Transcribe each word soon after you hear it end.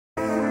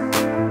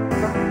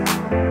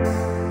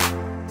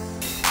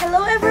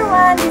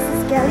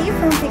Kelly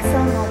from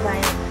Pixel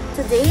Mobile.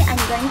 Today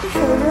I'm going to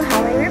show you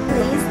how I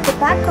replaced the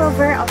back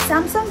cover of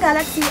Samsung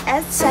Galaxy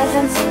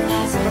S7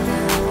 Edge.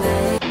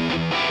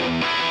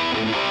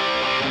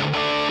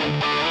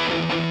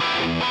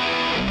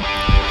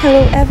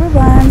 Hello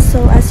everyone,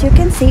 so as you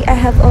can see I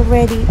have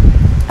already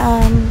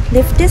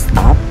lifted this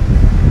up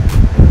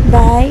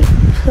by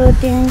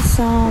putting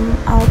some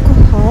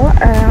alcohol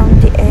around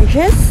the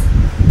edges,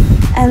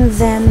 and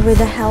then with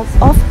the help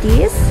of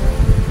this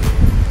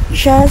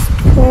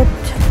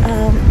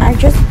I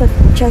just put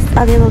just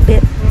a little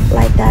bit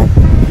like that,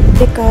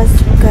 because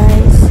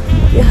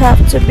guys, you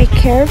have to be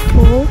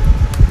careful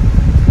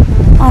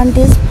on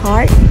this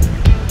part,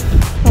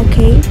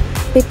 okay,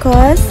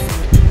 because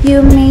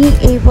you may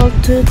able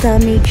to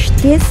damage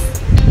this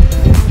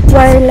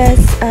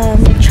wireless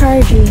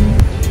charging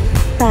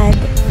pad,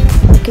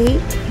 okay.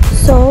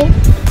 So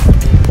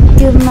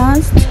you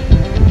must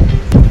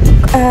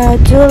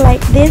do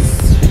like this,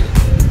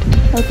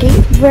 okay,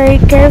 very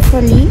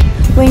carefully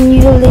when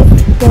you lift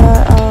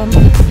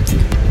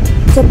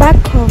the back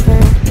cover,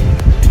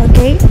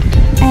 okay.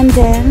 And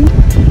then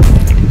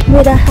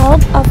with the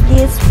help of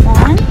this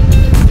one,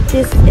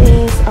 this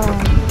is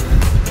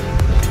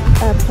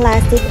a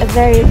plastic, a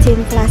very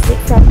thin plastic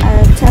from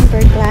a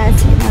tempered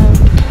glass, you know,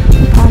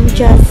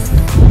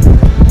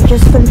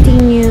 just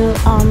continue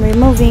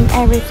removing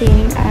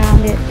everything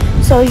around it,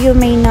 so you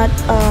may not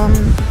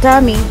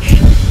damage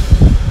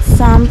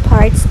some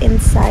parts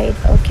inside,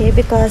 okay,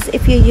 because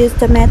if you use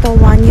the metal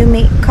one, you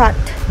may cut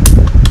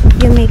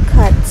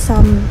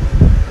some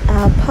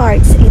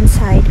parts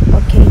inside,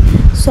 okay.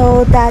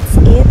 So that's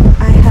it.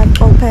 I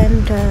have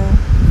opened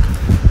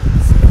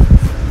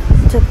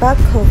the back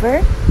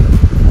cover,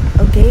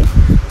 okay.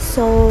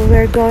 So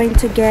we're going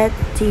to get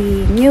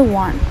the new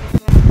one.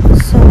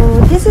 So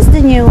this is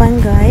the new one,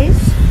 guys.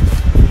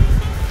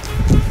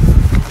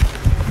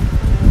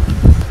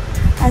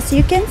 As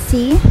you can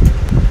see,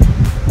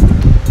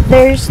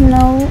 there's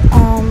no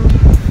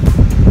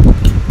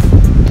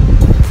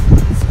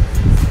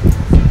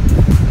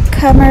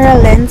camera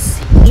lens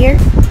here,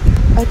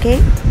 okay.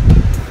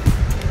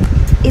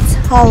 It's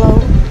hollow,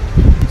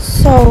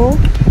 so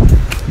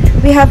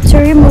we have to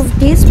remove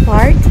this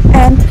part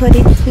and put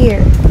it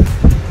here.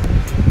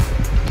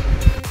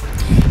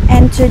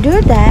 And to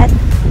do that,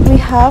 we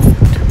have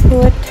to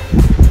put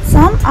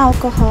some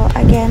alcohol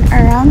again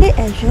around the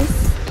edges,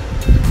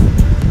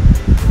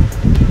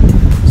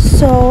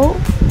 so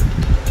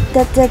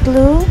that the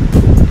glue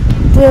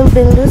will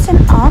be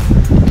loosened up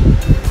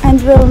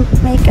and will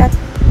make it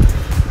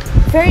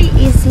very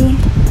easy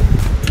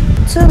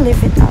to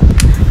lift it up.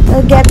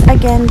 We'll get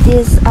again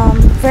this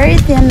very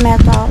thin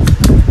metal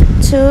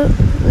to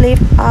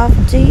lift up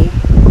the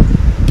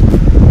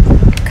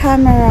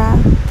camera,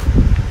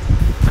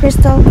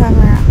 crystal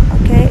camera,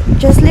 okay.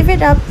 Just lift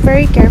it up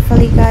very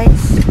carefully,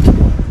 guys.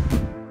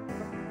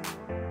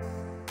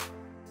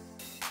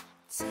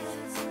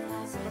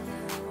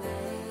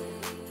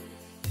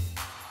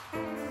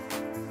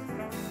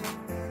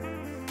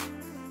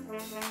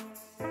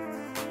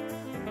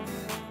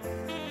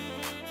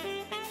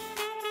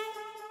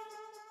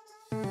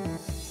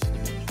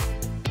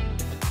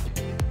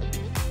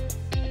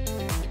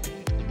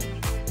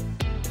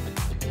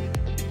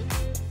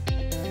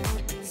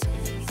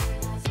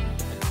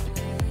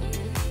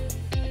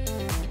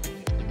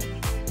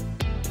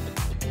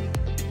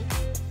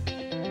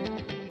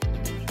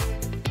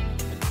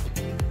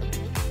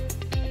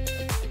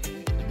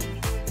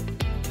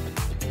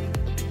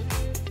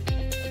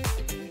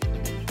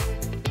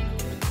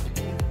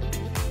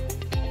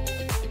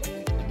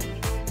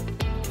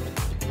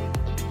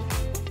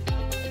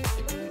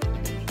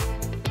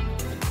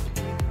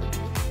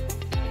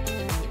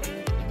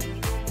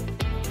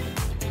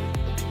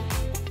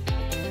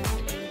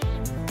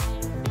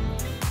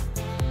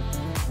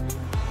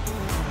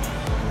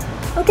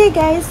 Okay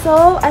guys,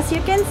 so as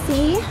you can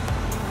see,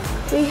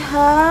 we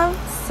have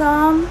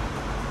some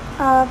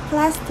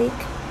plastic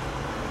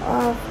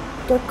of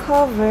the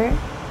cover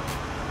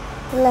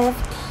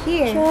left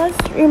here.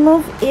 Just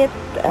remove it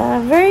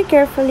very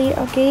carefully,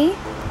 okay.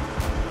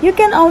 You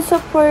can also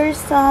pour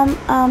some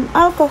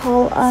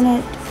alcohol on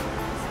it,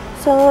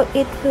 so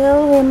it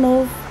will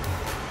remove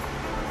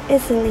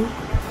easily.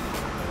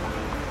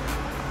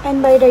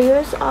 And by the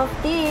use of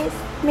this,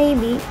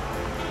 maybe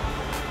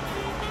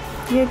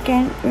you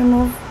can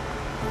remove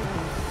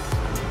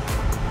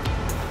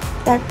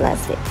that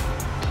plastic,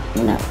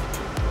 you know,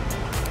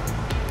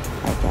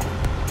 like that.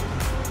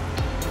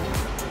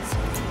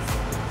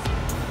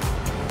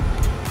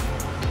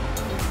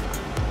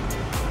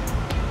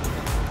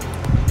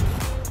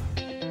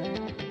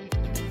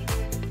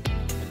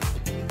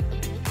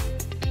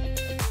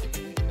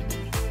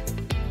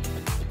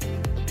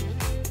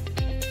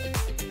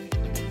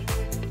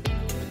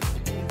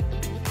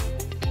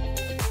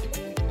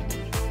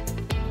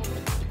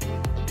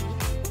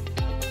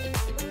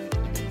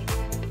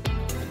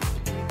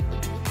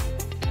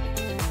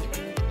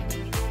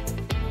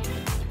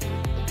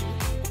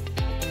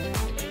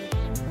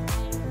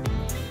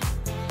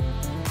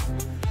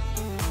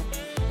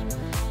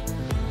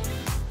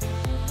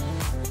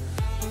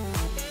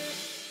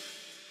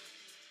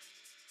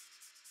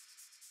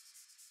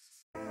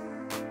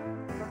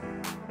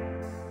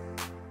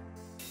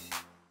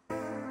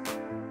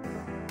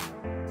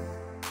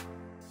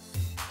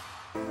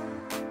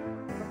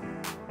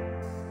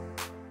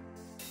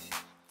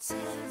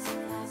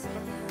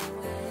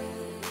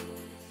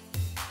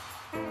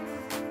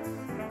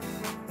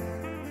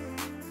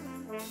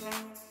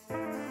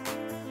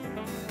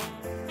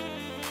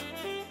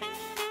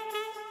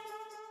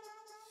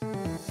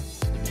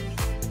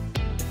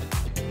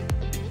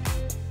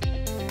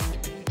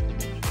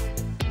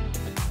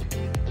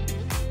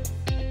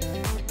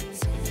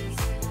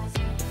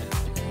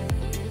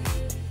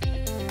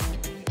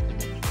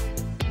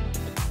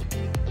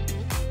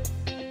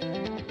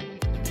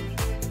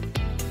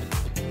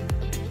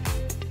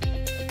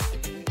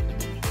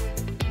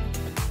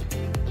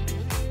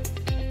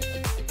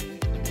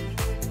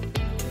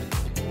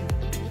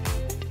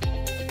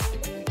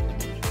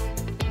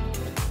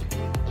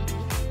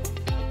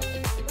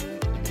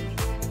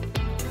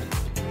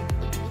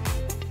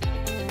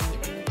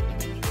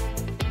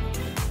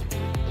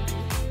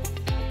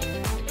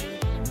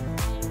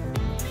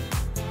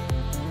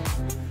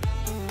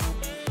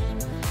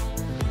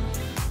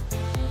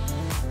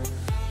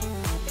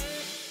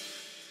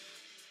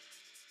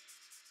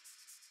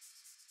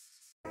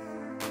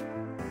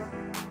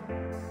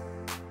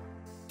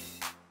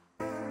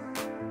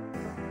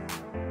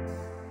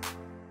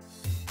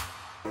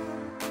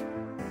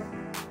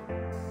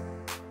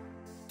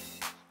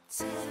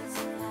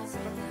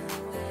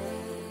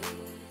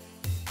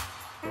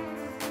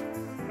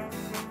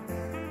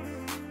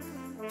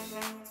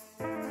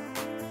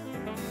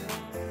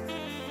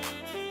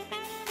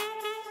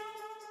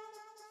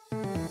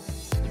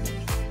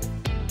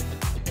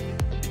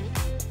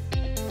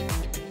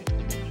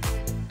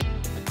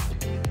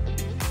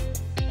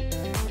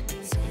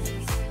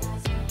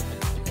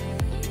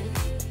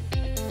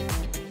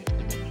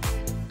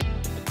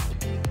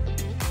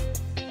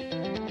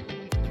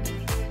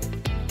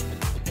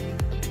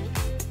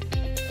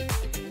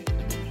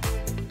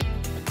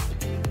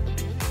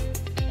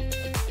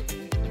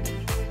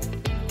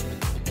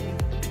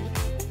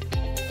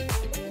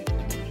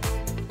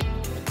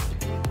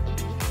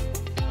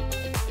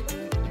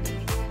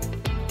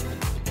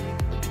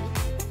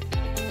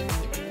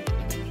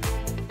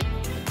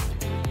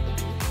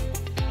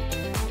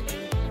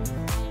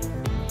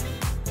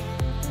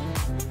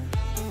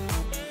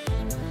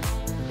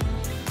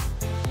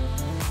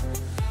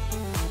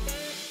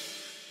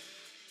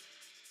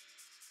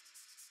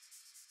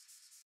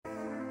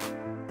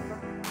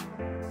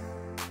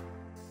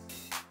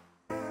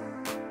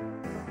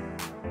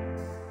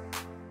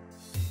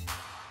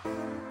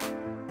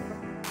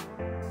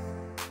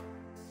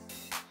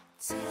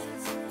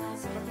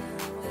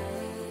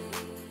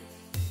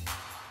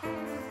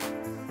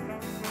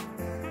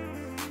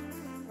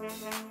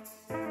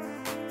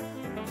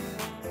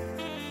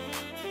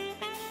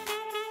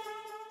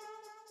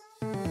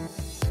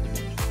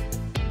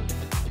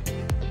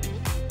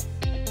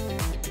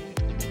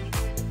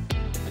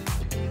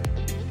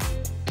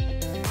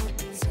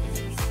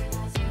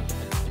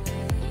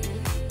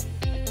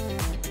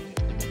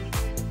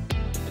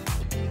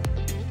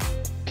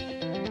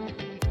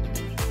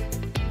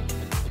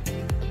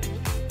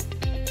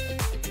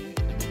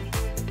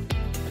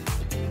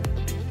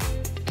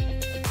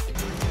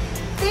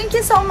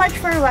 Thank you so much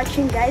for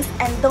watching, guys,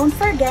 and don't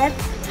forget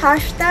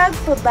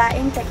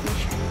 #pabaing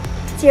technician.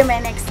 See you in my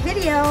next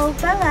video.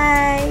 Bye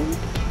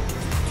bye.